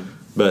Ladders. Yeah.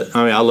 But,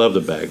 I mean, I love the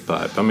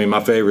bagpipe. I mean,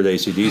 my favorite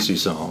AC/DC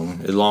song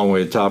is Long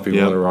Way to Top if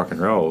you want to rock and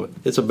roll.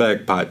 It's a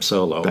bagpipe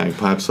solo.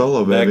 Bagpipe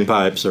solo, baby.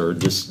 Bagpipes are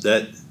just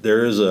that.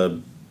 There is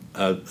a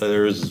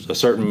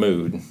certain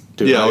mood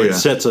to it. Yeah, It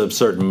sets a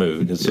certain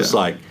mood. It's just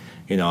like,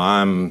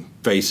 I'm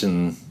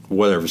facing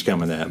whatever's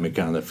coming at me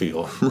kind of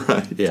feel.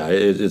 Right. Yeah,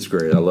 it's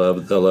great. I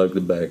love the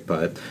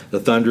bagpipe.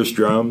 The thunderous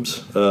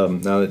drums. Now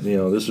that,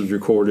 this was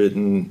recorded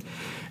in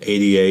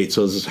 '88,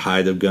 so this is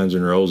height of Guns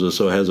N' Roses,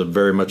 so it has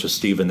very much a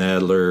Steven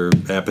Adler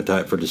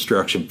Appetite for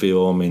Destruction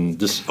feel. I mean,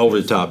 just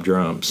over-the-top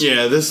drums.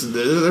 Yeah, there's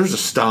a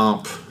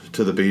stomp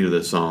to the beat of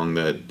this song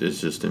that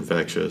is just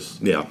infectious.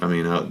 Yeah. I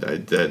mean,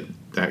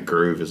 that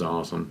groove is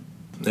awesome.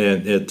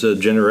 And it's a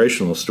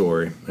generational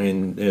story. I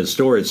mean, the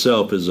story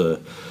itself is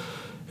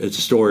it's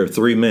a story of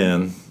 3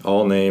 men,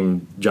 all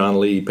named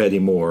John Lee Petty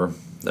Moore,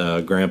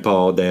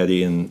 Grandpa,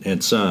 Daddy,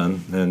 and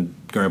son. And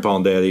Grandpa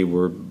and Daddy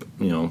were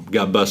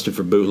got busted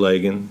for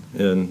bootlegging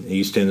in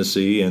East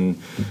Tennessee, and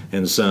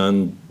the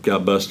son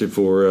got busted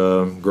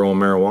for growing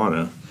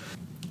marijuana.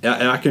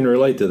 And I can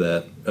relate to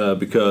that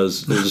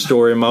because there's a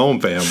story in my own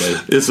family.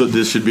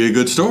 This should be a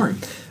good story.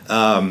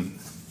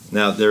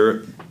 Now,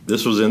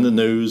 this was in the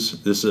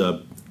news. This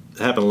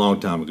happened a long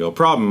time ago.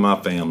 Problem in my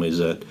family is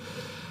that,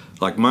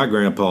 like my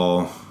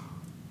grandpa,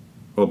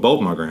 well,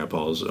 both my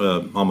grandpas,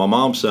 on my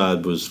mom's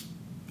side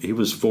he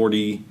was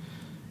 40.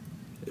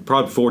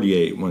 Probably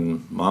 48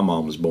 when my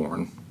mom was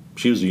born.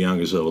 She was the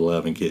youngest of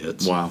 11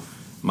 kids. Wow.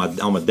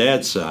 On my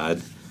dad's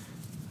side,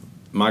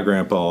 my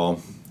grandpa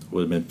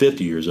would have been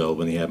 50 years old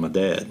when he had my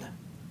dad.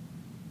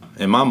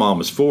 And my mom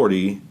was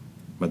 40,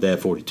 my dad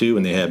 42,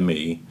 and they had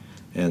me.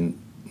 And,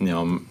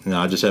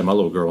 I just had my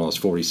little girl when I was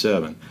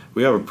 47.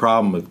 We have a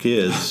problem with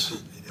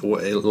kids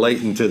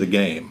late into the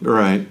game.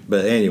 Right.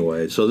 But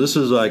anyway, so this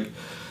is like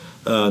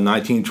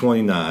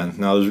 1929.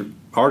 Now, there's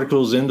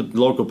articles in the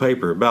local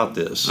paper about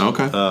this.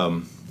 Okay.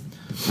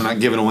 We're not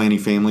giving away any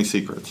family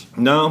secrets.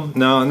 No,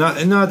 not.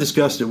 And I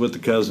discussed it with a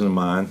cousin of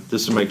mine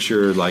just to make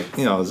sure,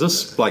 is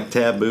this like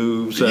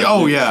taboo?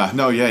 Oh yeah,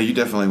 no, yeah. You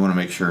definitely want to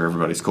make sure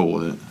everybody's cool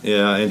with it.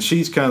 Yeah, and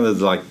she's kind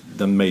of like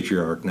the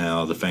matriarch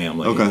now of the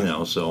family.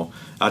 Okay. So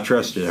I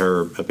trusted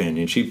her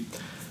opinion.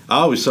 I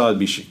always thought it'd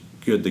be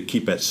good to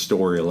keep that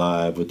story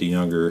alive with the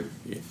younger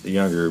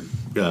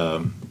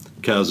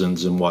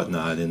cousins and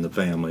whatnot in the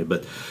family.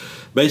 But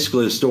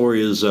basically, the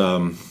story is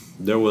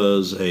there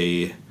was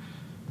a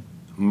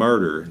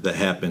murder that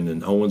happened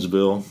in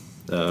Owensville,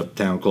 a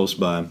town close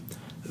by.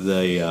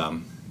 It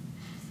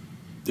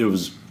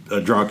was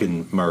a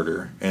drunken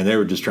murder, and they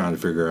were just trying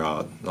to figure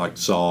out,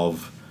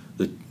 solve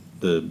the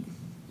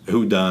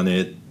who done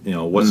it.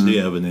 What's the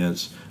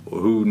evidence?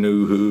 Who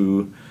knew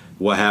who?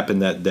 What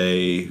happened that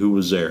day? Who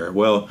was there?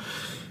 Well,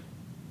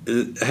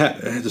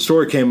 the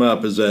story came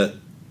up is that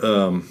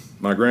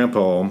my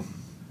grandpa,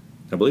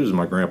 I believe it was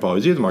my grandpa. It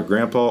was either my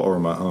grandpa or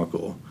my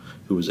uncle,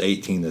 who was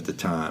 18 at the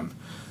time,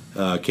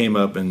 came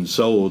up and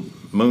sold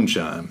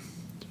moonshine,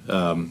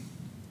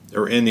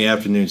 or in the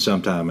afternoon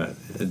sometime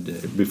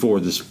before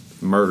this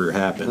murder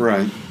happened.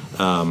 Right.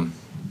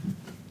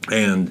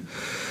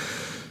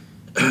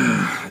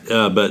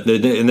 But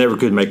they never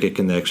could make a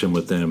connection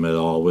with them at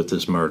all with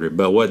this murder.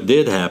 But what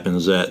did happen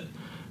is that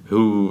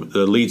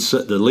the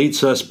lead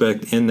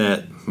suspect in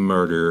that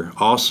murder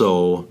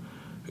also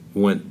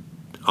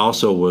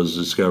was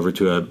discovered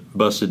to have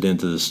busted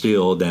into the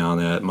still down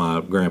at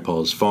my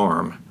grandpa's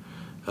farm.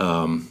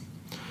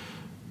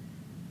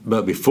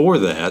 But before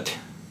that,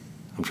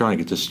 I'm trying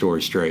to get this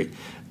story straight.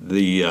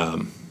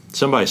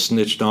 Somebody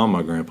snitched on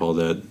my grandpa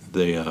that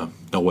they.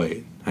 No,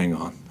 wait, hang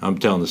on. I'm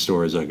telling the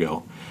story as I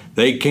go.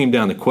 They came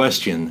down to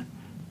question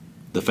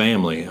the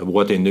family of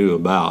what they knew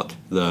about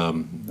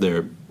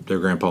their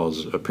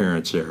grandpa's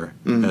appearance there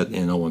in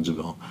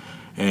Owensville.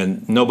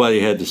 And nobody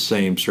had the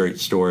same straight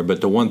story,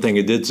 but the one thing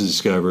it did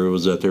discover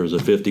was that there was a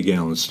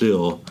 50-gallon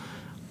still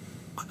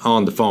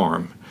on the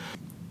farm.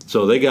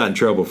 So they got in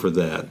trouble for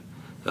that.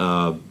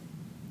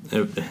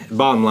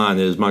 Bottom line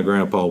is my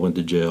grandpa went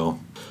to jail.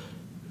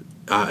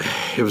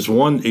 It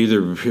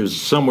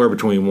was somewhere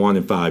between 1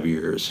 and 5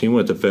 years. He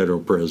went to federal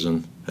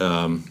prison.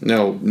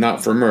 No,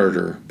 not for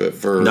murder, but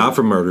for... Not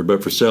for murder,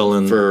 but for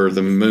selling... For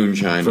the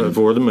moonshine.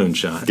 For the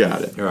moonshine.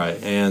 Got it.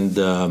 Right. And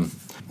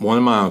one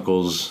of my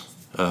uncles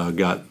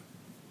got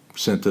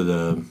sent to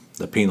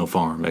the penal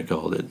farm, they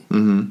called it.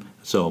 Mm-hmm.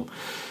 So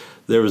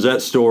there was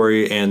that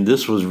story, and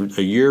this was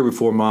a year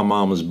before my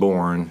mom was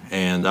born.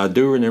 And I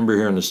do remember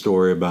hearing the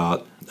story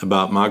about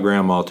my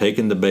grandma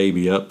taking the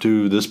baby up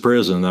to this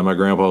prison that my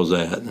grandpa was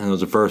at. And it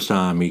was the first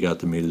time he got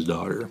to meet his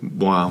daughter.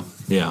 Wow.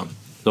 Yeah.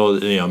 So,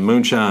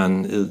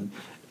 moonshine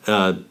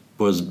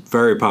was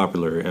very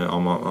popular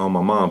on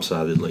my mom's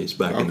side, at least,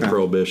 back in the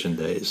Prohibition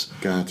days.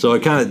 Gotcha. So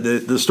it kind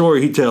of the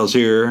story he tells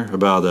here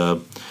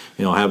about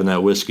having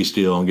that whiskey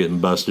still and getting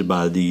busted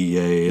by the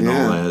DEA and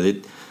all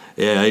that.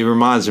 It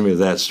reminds me of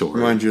that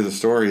story. Reminds you of the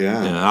story, yeah.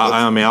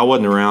 I mean, I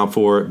wasn't around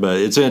for it, but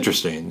it's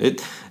interesting.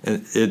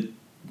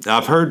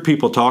 I've heard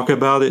people talk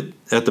about it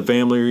at the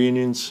family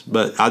reunions,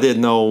 but I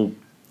didn't know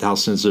how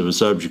sensitive a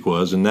subject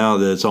was, and now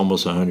that it's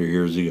almost 100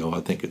 years ago, I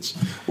think it's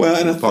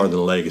part of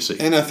the legacy.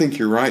 And I think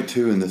you're right,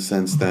 too, in the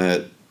sense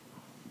that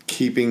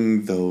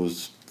keeping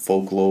those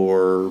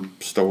folklore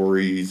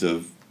stories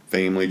of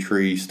family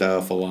tree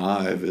stuff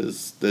alive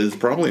is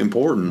probably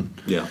important.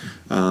 Yeah.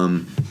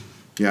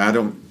 I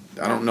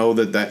don't know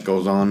that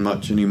goes on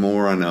much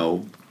anymore. I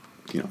know,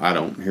 I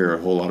don't hear a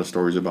whole lot of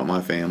stories about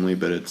my family,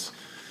 but it's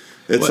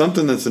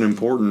something that's an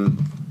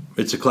important...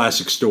 It's a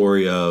classic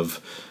story of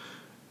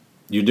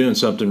you're doing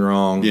something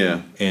wrong,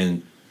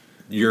 and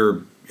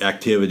your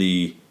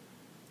activity,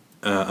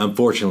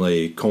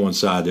 unfortunately,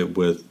 coincided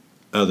with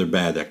other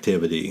bad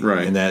activity,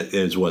 right? And that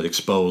is what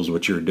exposed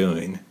what you're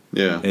doing.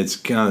 Yeah, it's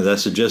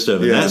that's the gist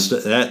of it. Yeah.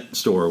 That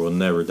story will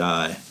never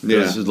die.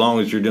 Yeah, as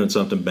long as you're doing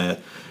something bad,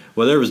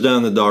 whatever was done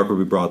in the dark will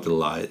be brought to the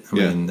light. I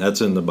mean,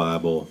 that's in the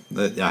Bible.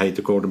 I hate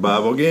to quote the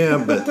Bible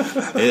again, but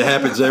it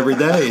happens every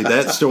day.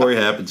 That story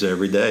happens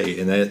every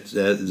day, and that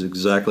is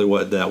exactly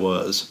what that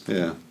was.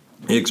 Yeah.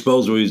 He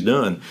exposed what he's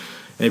done.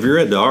 And if you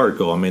read the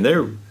article, I mean,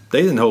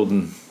 they didn't hold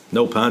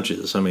no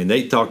punches. I mean,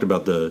 they talked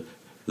about the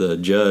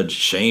judge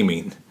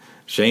shaming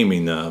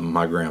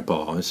my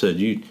grandpa. He said,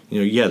 you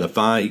got a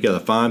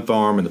fine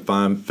farm and a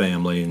fine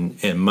family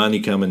and money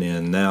coming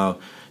in. Now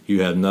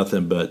you have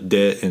nothing but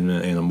debt and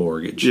a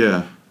mortgage.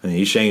 Yeah. And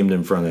he shamed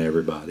in front of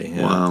everybody.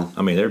 Wow.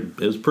 I mean, it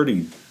was a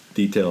pretty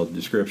detailed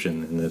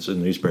description, and it's a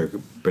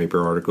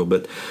newspaper article.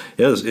 But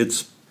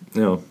it's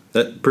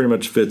that pretty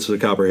much fits the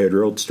Copperhead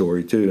Road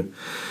story too.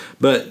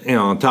 But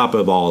on top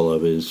of all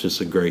of it, it's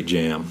just a great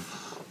jam.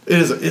 It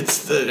is.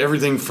 It's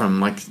everything from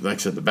like I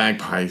said, the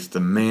bagpipes, the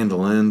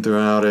mandolin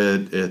throughout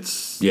it.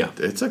 It's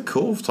a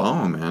cool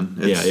song, man.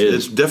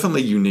 It's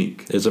definitely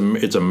unique. It's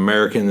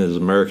American as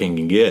American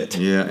can get.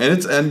 Yeah,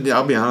 and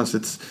I'll be honest.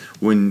 It's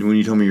when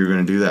you told me you were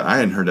going to do that, I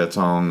hadn't heard that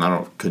song.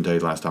 Couldn't tell you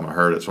the last time I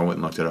heard it, so I went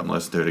and looked it up and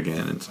listened to it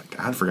again. And it's like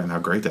I'd forgotten how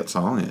great that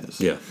song is.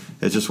 Yeah,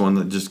 it's just one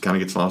that just kind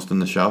of gets lost in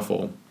the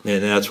shuffle.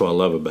 And that's what I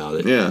love about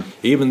it. Yeah,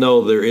 even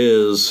though there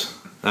is,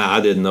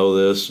 I didn't know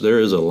this. There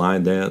is a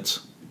line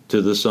dance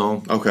to this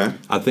song. Okay.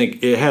 I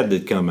think it had to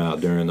come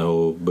out during the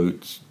old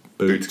Boot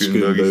Scoot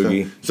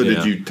Boogie. So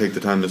did you take the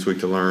time this week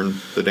to learn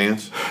the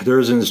dance?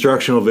 There's an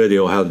instructional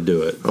video how to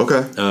do it.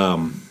 Okay.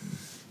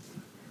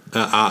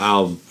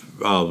 I'll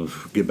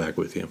get back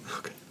with you.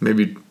 Okay.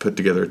 Maybe put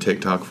together a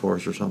TikTok for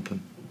us or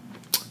something.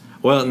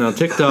 Well, now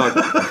TikTok.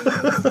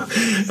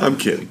 I'm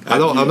kidding. I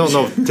don't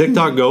know if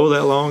TikTok go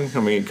that long.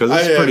 I mean, because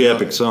it's a pretty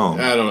epic song.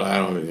 I don't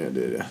have any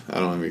idea. I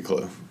don't have any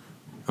clue.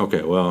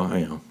 Okay,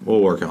 well, we'll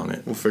work on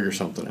it. We'll figure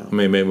something out. I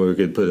mean, maybe we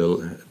could put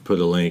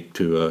a link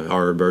to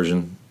our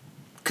version.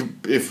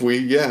 If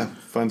we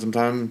find some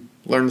time,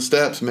 learn the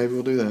steps, maybe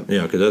we'll do that.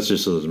 Yeah, because that's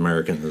just as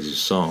American as a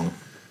song.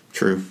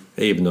 True.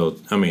 Even though,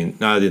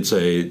 I did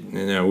say,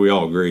 we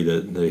all agree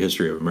that the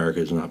history of America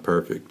is not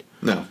perfect.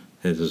 No.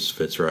 it just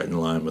fits right in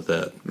line with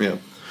that. Yeah.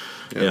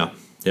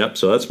 Yep.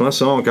 So that's my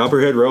song,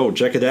 Copperhead Road.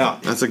 Check it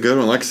out. That's a good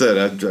one. Like I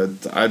said,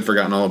 I'd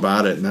forgotten all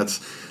about it, and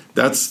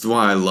that's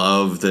why I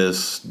love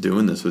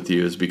doing this with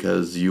you, is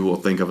because you will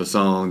think of a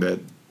song that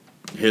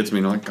hits me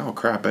and I'm like, oh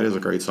crap, that is a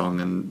great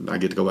song, and I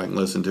get to go back and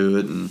listen to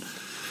it, and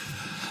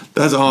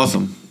that's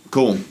awesome.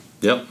 Cool.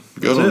 Yep.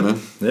 Good one,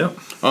 man. Yep.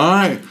 All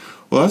right.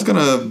 Well, that's going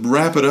to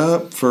wrap it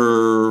up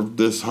for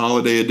this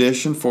holiday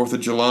edition. 4th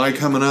of July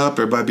coming up.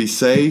 Everybody be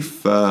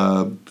safe.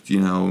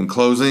 In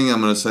closing,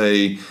 I'm going to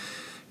say,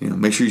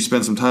 make sure you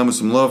spend some time with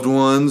some loved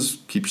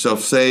ones. Keep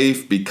yourself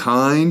safe. Be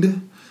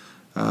kind.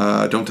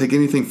 Don't take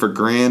anything for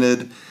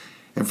granted.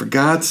 And for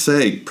God's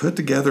sake, put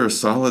together a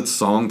solid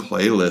song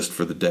playlist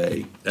for the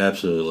day.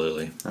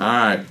 Absolutely. All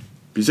right.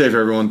 Be safe,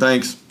 everyone.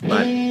 Thanks.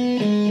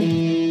 Bye.